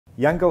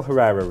Yangel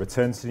Herrera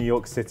returned to New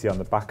York City on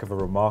the back of a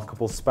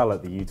remarkable spell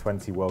at the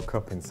U20 World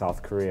Cup in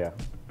South Korea.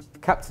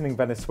 Captaining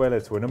Venezuela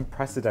to an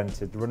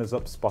unprecedented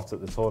runners-up spot at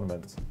the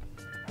tournament,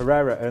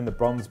 Herrera earned the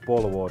Bronze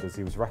Ball Award as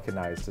he was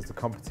recognised as the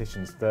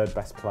competition's third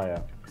best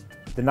player.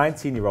 The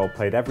 19-year-old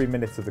played every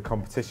minute of the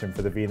competition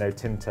for the Vino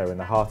Tinto in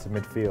the heart of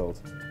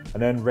midfield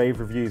and earned rave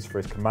reviews for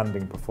his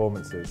commanding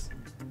performances.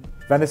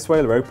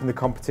 Venezuela opened the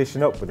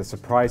competition up with a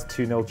surprise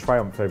 2-0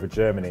 triumph over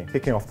Germany,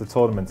 kicking off the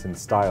tournament in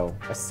style.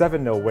 A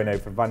 7-0 win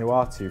over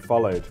Vanuatu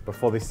followed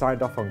before they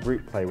signed off on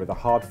group play with a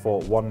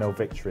hard-fought 1-0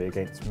 victory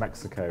against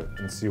Mexico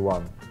in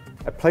Suwon.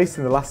 A place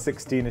in the last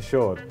 16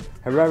 assured,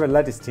 Herrera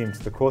led his team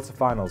to the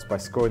quarter-finals by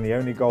scoring the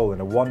only goal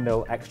in a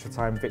 1-0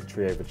 extra-time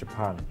victory over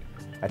Japan,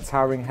 a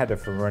towering header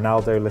from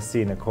Ronaldo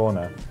Lacina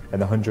corner in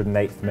the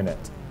 108th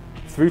minute.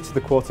 Through to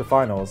the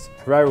quarter-finals,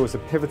 Herrera was a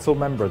pivotal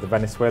member of the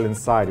Venezuelan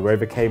side who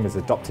overcame his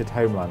adopted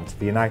homeland,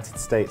 the United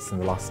States, in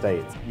the last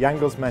 8.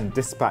 Yangel's men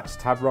dispatched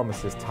Tab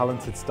Ramos'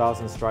 talented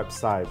Stars and Stripes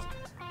side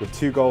with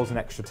 2 goals in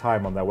extra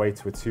time on their way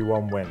to a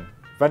 2-1 win.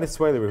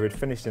 Venezuela, who had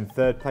finished in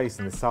 3rd place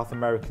in the South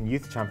American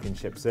Youth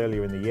Championships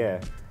earlier in the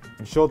year,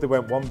 ensured they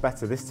went one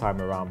better this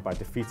time around by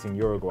defeating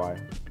Uruguay.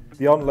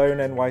 The on-loan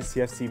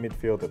NYCFC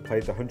midfielder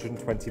played the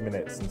 120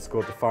 minutes and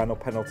scored the final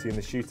penalty in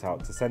the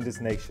shootout to send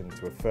his nation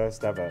to a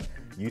first-ever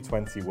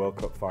U20 World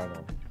Cup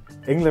final.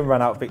 England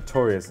ran out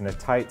victorious in a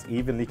tight,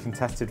 evenly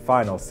contested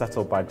final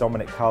settled by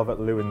Dominic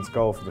Calvert-Lewin's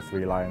goal for the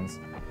Three Lions,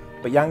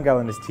 but Yangel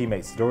and his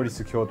teammates had already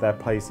secured their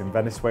place in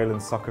Venezuelan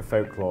soccer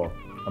folklore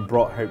and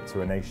brought hope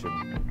to a nation.